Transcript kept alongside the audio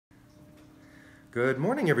Good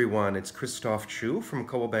morning, everyone. It's Christoph Chu from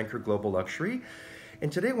Coldwell Banker Global Luxury.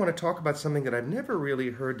 And today I want to talk about something that I've never really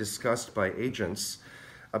heard discussed by agents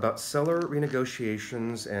about seller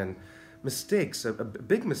renegotiations and mistakes, a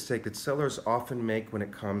big mistake that sellers often make when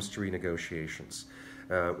it comes to renegotiations.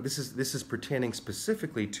 This is pertaining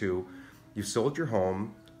specifically to you've sold your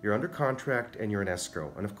home, you're under contract, and you're in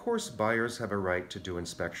escrow. And of course, buyers have a right to do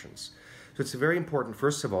inspections. So it's very important,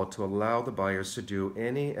 first of all, to allow the buyers to do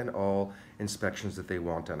any and all inspections that they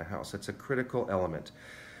want on a house. That's a critical element.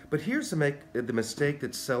 But here's the mistake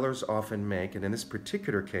that sellers often make, and in this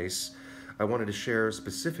particular case, I wanted to share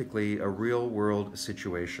specifically a real-world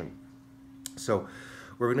situation. So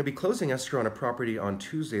we're going to be closing escrow on a property on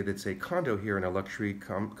Tuesday that's a condo here in a luxury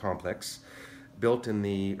complex built in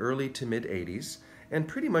the early to mid-'80s, and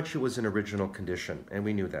pretty much it was in original condition, and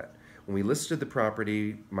we knew that. When we listed the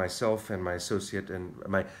property, myself and my associate and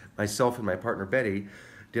myself and my partner Betty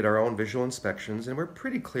did our own visual inspections, and we're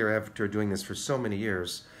pretty clear after doing this for so many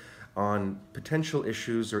years on potential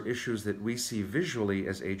issues or issues that we see visually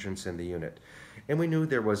as agents in the unit. And we knew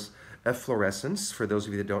there was efflorescence, for those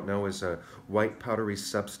of you that don't know, is a white powdery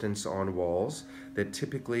substance on walls that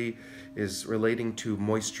typically is relating to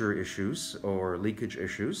moisture issues or leakage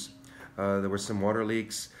issues. There were some water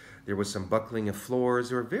leaks. There was some buckling of floors.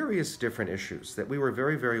 There were various different issues that we were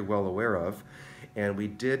very, very well aware of. And we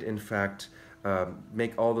did, in fact,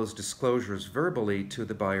 make all those disclosures verbally to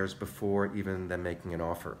the buyers before even them making an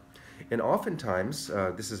offer. And oftentimes,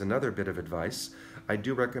 this is another bit of advice, I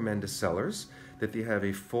do recommend to sellers that they have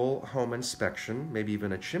a full home inspection, maybe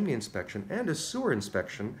even a chimney inspection and a sewer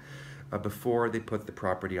inspection before they put the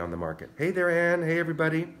property on the market. Hey there, Ann. Hey,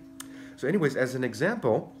 everybody. So anyways, as an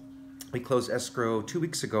example, we closed escrow 2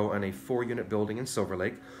 weeks ago on a 4-unit building in Silver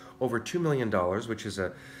Lake, over $2 million, which is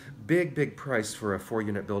a big, big price for a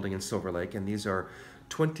 4-unit building in Silver Lake. And these are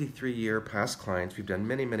 23-year past clients. We've done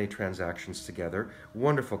many, many transactions together,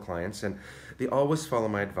 wonderful clients, and they always follow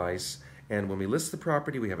my advice. And when we list the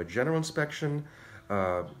property, we have a general inspection,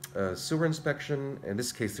 a sewer inspection. In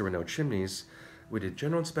this case, there were no chimneys. We did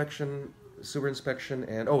general inspection, sewer inspection,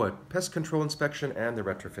 and a pest control inspection and the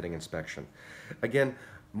retrofitting inspection. Again,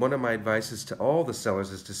 one of my advices to all the sellers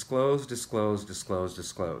is disclose, disclose, disclose,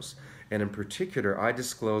 disclose. And in particular, I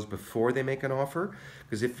disclose before they make an offer,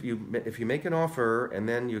 because if you make an offer and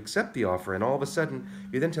then you accept the offer and all of a sudden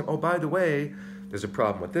you then tell them, oh, by the way, there's a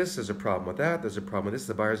problem with this, there's a problem with that, there's a problem with this,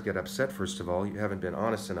 the buyers get upset, first of all. You haven't been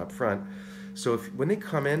honest and upfront. So when they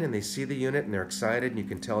come in and they see the unit and they're excited and you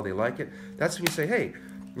can tell they like it, that's when you say, hey,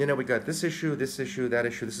 you know, we got this issue, that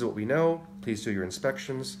issue, this is what we know, please do your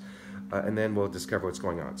inspections. And then we'll discover what's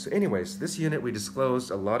going on. So anyways, this unit, we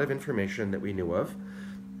disclosed a lot of information that we knew of,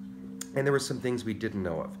 and there were some things we didn't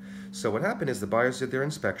know of. So what happened is the buyers did their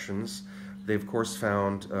inspections. They, of course,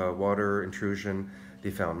 found water intrusion.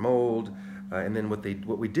 They found mold. And then what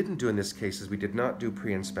we didn't do in this case is we did not do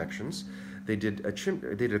pre-inspections. They did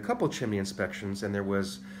a couple chimney inspections, and there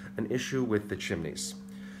was an issue with the chimneys.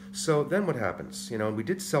 So then what happens? You know, we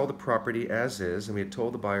did sell the property as is, and we had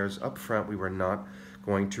told the buyers up front we were not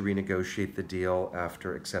going to renegotiate the deal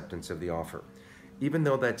after acceptance of the offer. Even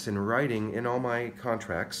though that's in writing in all my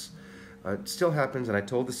contracts, it still happens, and I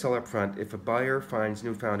told the seller up front, if a buyer finds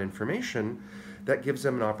newfound information, that gives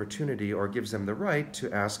them an opportunity or gives them the right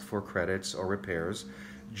to ask for credits or repairs.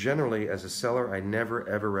 Generally, as a seller, I never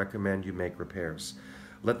ever recommend you make repairs.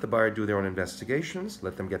 Let the buyer do their own investigations,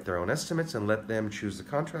 let them get their own estimates, and let them choose the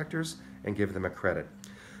contractors and give them a credit.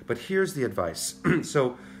 But here's the advice.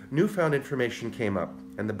 So newfound information came up,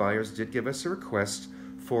 and the buyers did give us a request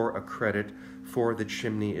for a credit for the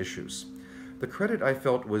chimney issues. The credit I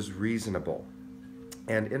felt was reasonable.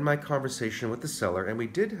 And in my conversation with the seller, and we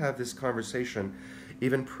did have this conversation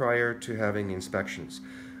even prior to having the inspections,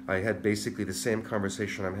 I had basically the same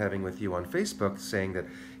conversation I'm having with you on Facebook, saying that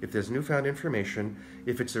if there's newfound information,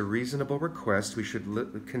 if it's a reasonable request, we should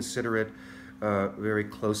consider it very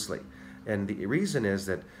closely. And the reason is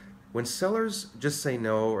that when sellers just say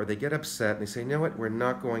no, or they get upset and they say, you know what, we're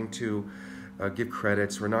not going to give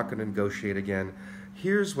credits, we're not going to negotiate again,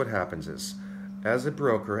 here's what happens is, as a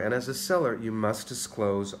broker and as a seller, you must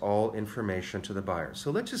disclose all information to the buyer. So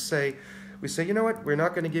let's just say, we say, you know what, we're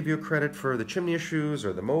not going to give you a credit for the chimney issues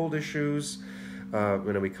or the mold issues.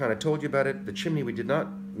 We kind of told you about it. The chimney we did not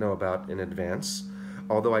know about in advance,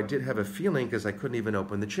 although I did have a feeling because I couldn't even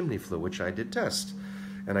open the chimney flue, which I did test,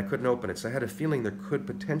 and I couldn't open it. So I had a feeling there could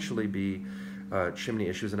potentially be chimney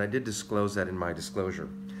issues, and I did disclose that in my disclosure.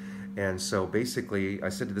 And so basically, I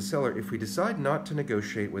said to the seller, if we decide not to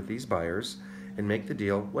negotiate with these buyers and make the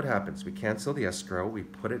deal, what happens? We cancel the escrow, we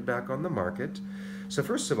put it back on the market. So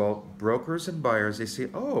first of all, brokers and buyers, they say,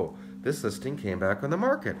 oh, this listing came back on the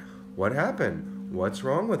market. What happened? What's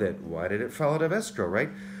wrong with it? Why did it fall out of escrow, right?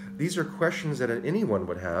 These are questions that anyone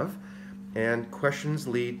would have, and questions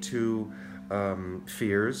lead to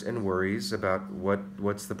fears and worries about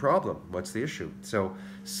what's the problem, what's the issue. So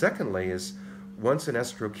secondly is, once an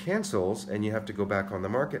escrow cancels and you have to go back on the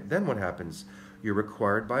market, then what happens? You're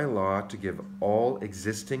required by law to give all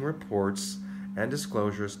existing reports and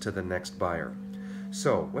disclosures to the next buyer.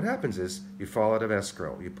 So what happens is, you fall out of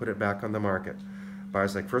escrow, you put it back on the market.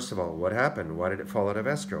 Buyer's like, first of all, what happened? Why did it fall out of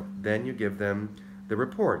escrow? Then you give them the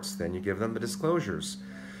reports, then you give them the disclosures.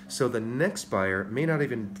 So the next buyer may not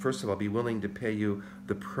even, first of all, be willing to pay you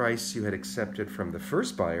the price you had accepted from the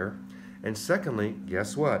first buyer. And secondly,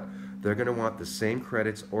 guess what? They're going to want the same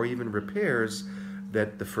credits or even repairs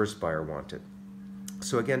that the first buyer wanted.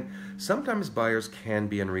 So again, sometimes buyers can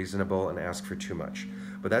be unreasonable and ask for too much.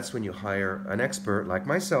 But that's when you hire an expert like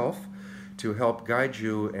myself to help guide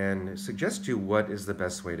you and suggest to you what is the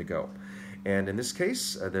best way to go. And in this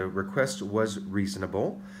case, the request was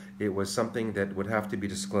reasonable. It was something that would have to be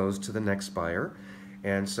disclosed to the next buyer.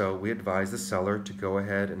 And so we advised the seller to go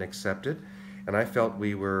ahead and accept it. And I felt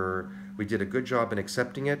we did a good job in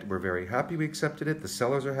accepting it. We're very happy we accepted it. The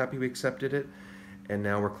sellers are happy we accepted it. And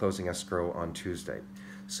now we're closing escrow on Tuesday.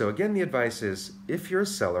 So again, the advice is, if you're a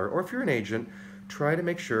seller or if you're an agent, try to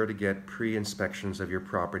make sure to get pre-inspections of your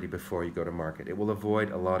property before you go to market. It will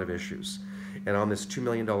avoid a lot of issues. And on this $2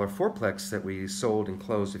 million fourplex that we sold and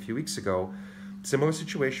closed a few weeks ago, similar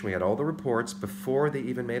situation. We had all the reports before they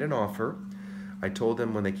even made an offer. I told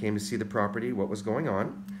them when they came to see the property what was going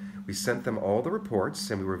on. We sent them all the reports,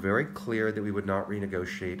 and we were very clear that we would not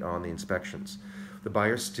renegotiate on the inspections. The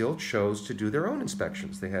buyer still chose to do their own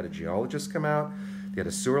inspections. They had a geologist come out, they had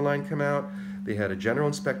a sewer line come out, they had a general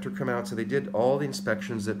inspector come out, so they did all the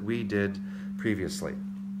inspections that we did previously.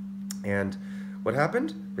 And what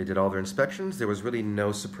happened? They did all their inspections. There was really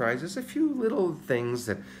no surprises. A few little things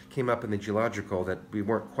that came up in the geological that we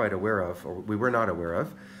weren't quite aware of, or we were not aware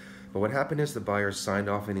of. But what happened is the buyers signed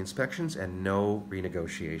off on the inspections and no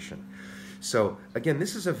renegotiation. So again,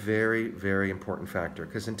 this is a very, very important factor,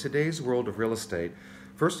 because in today's world of real estate,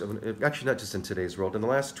 actually not just in today's world, in the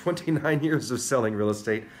last 29 years of selling real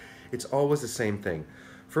estate, it's always the same thing.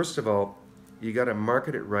 First of all, you got to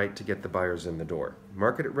market it right to get the buyers in the door.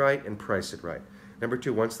 Market it right and price it right. Number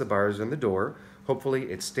two, once the buyer's in the door, hopefully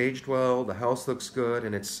it's staged well, the house looks good,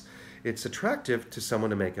 and it's attractive to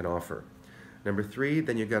someone to make an offer. Number three,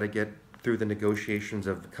 then you got to get through the negotiations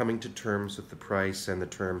of coming to terms with the price and the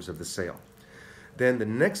terms of the sale. Then the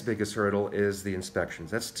next biggest hurdle is the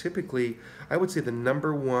inspections. That's typically, I would say, the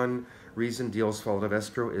number one reason deals fall out of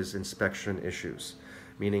escrow is inspection issues.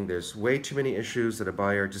 Meaning there's way too many issues that a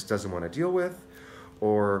buyer just doesn't want to deal with,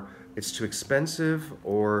 or it's too expensive,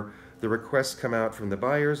 or the requests come out from the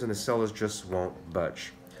buyers and the sellers just won't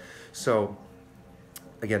budge. So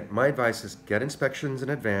again, my advice is get inspections in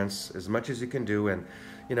advance as much as you can do. And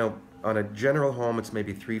you know, on a general home, it's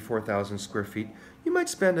maybe 3,000-4,000 square feet. You might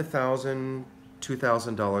spend $1,000,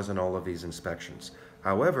 $2,000 on all of these inspections.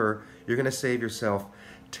 However, you're going to save yourself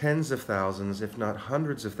tens of thousands, if not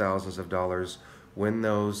hundreds of thousands of dollars when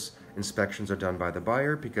those inspections are done by the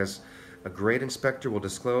buyer, because a great inspector will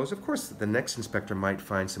disclose. Of course, the next inspector might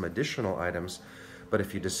find some additional items, but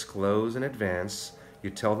if you disclose in advance, you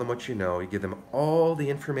tell them what you know, you give them all the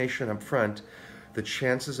information up front, the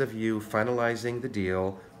chances of you finalizing the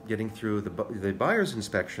deal, getting through the buyer's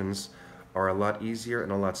inspections are a lot easier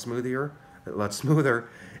and a lot smoother,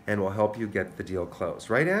 and will help you get the deal closed.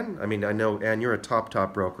 Right, Ann? I mean, I know, Ann, you're a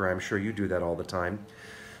top broker. I'm sure you do that all the time.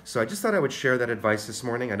 So I just thought I would share that advice this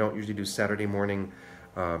morning. I don't usually do Saturday morning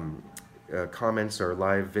comments or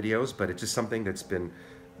live videos, but it's just something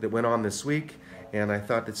that went on this week, and I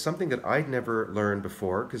thought it's something that I'd never learned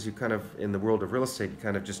before, because you kind of, in the world of real estate, you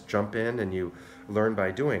kind of just jump in and you learn by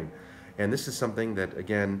doing. And this is something that,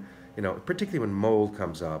 again, you know, particularly when mold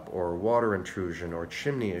comes up, or water intrusion, or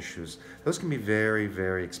chimney issues, those can be very,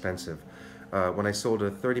 very expensive. When I sold a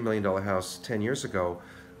 $30 million house 10 years ago,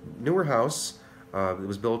 newer house, it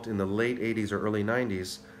was built in the late 80s or early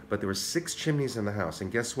 90s, but there were 6 chimneys in the house.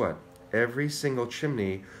 And guess what? Every single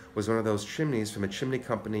chimney was one of those chimneys from a chimney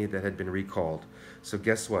company that had been recalled. So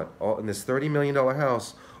guess what? In this $30 million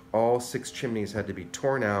house, all 6 chimneys had to be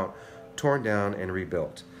torn down, and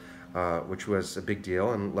rebuilt, which was a big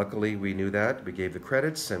deal. And luckily, we knew that. We gave the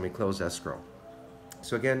credits, and we closed escrow.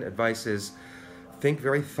 So again, advice is, think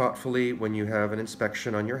very thoughtfully when you have an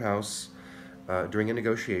inspection on your house during a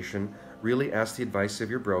negotiation. Really ask the advice of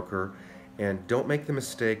your broker, and don't make the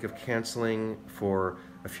mistake of canceling for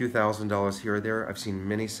a few $1,000s here or there. I've seen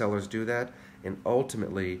many sellers do that, and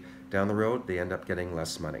ultimately, down the road, they end up getting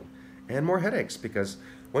less money. and more headaches, because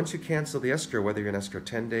once you cancel the escrow, whether you're in escrow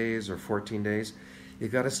 10 days or 14 days, you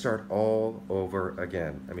got to start all over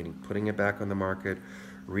again. I mean, putting it back on the market,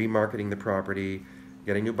 remarketing the property,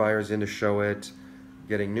 getting new buyers in to show it,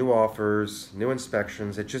 getting new offers, new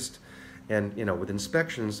inspections. And with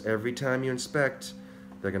inspections, every time you inspect,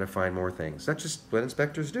 they're going to find more things. That's just what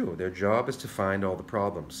inspectors do. Their job is to find all the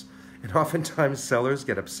problems. And oftentimes sellers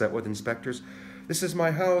get upset with inspectors. This is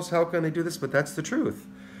my house, how can they do this? But that's the truth.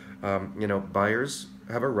 Buyers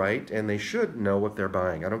have a right, and they should know what they're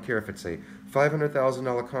buying. I don't care if it's a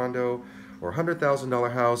 $500,000 condo or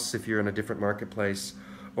 $100,000 house if you're in a different marketplace,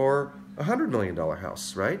 or a $100 million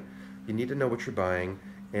house, right? You need to know what you're buying.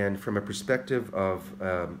 And from a perspective of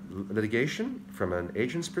litigation, from an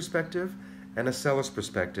agent's perspective and a seller's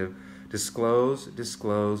perspective, disclose,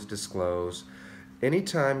 disclose, disclose.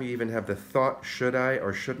 Anytime you even have the thought, should I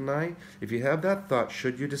or shouldn't I? If you have that thought,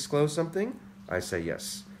 should you disclose something? I say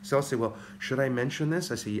yes. So I'll say, well, should I mention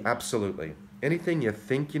this? I say, absolutely. Anything you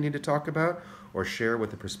think you need to talk about or share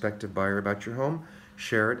with a prospective buyer about your home,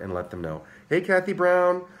 share it and let them know. Hey, Kathy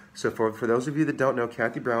Brown. So for those of you that don't know,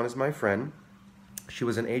 Kathy Brown is my friend. She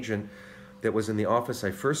was an agent that was in the office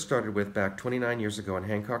I first started with back 29 years ago in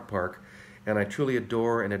Hancock Park, and I truly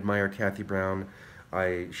adore and admire Kathy Brown.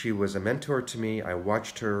 She was a mentor to me. I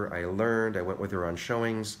watched her, I learned, I went with her on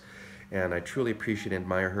showings, and I truly appreciate and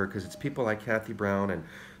admire her, because it's people like Kathy Brown and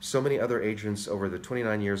so many other agents over the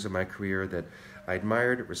 29 years of my career that I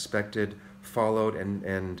admired, respected, followed,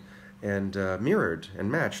 and mirrored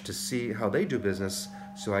and matched to see how they do business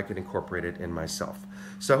so I could incorporate it in myself.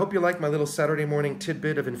 So I hope you like my little Saturday morning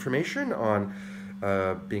tidbit of information on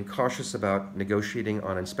being cautious about negotiating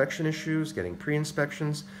on inspection issues, getting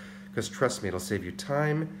pre-inspections, because trust me, it'll save you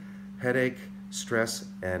time, headache, stress,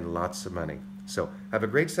 and lots of money. So have a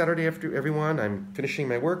great Saturday, everyone. I'm finishing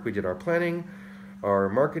my work. We did our planning, our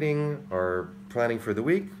marketing, our planning for the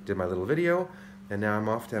week, did my little video, and now I'm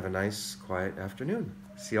off to have a nice, quiet afternoon.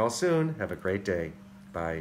 See y'all soon. Have a great day. Bye.